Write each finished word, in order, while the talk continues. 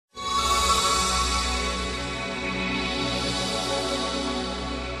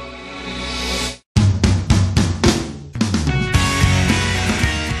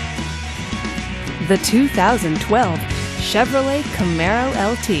the 2012 Chevrolet Camaro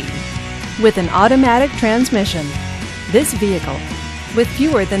LT. With an automatic transmission, this vehicle, with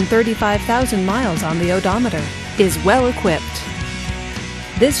fewer than 35,000 miles on the odometer, is well equipped.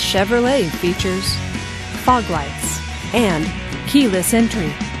 This Chevrolet features fog lights and keyless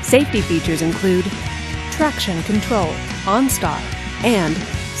entry. Safety features include traction control, OnStar, and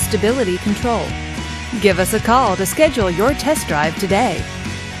stability control. Give us a call to schedule your test drive today.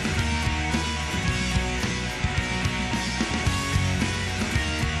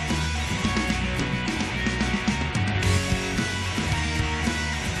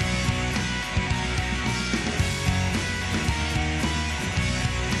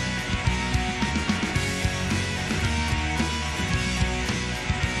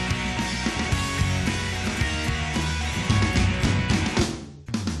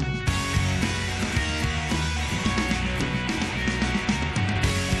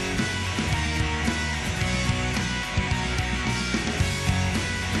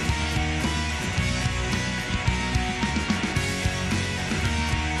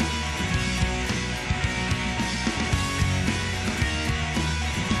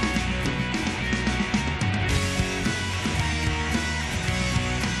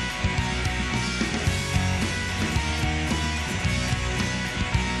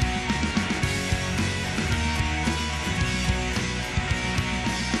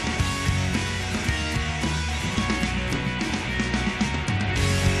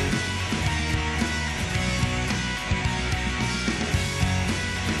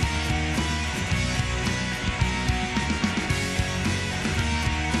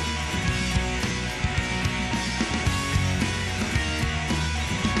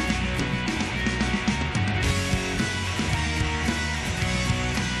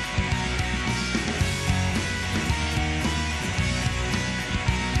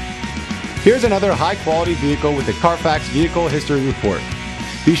 Here's another high-quality vehicle with a Carfax Vehicle History Report.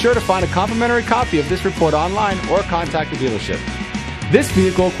 Be sure to find a complimentary copy of this report online or contact the dealership. This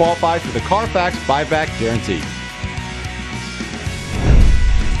vehicle qualifies for the Carfax Buyback Guarantee.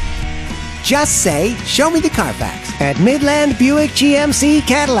 Just say, "Show me the Carfax" at Midland Buick GMC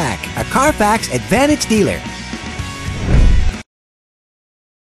Cadillac, a Carfax Advantage dealer.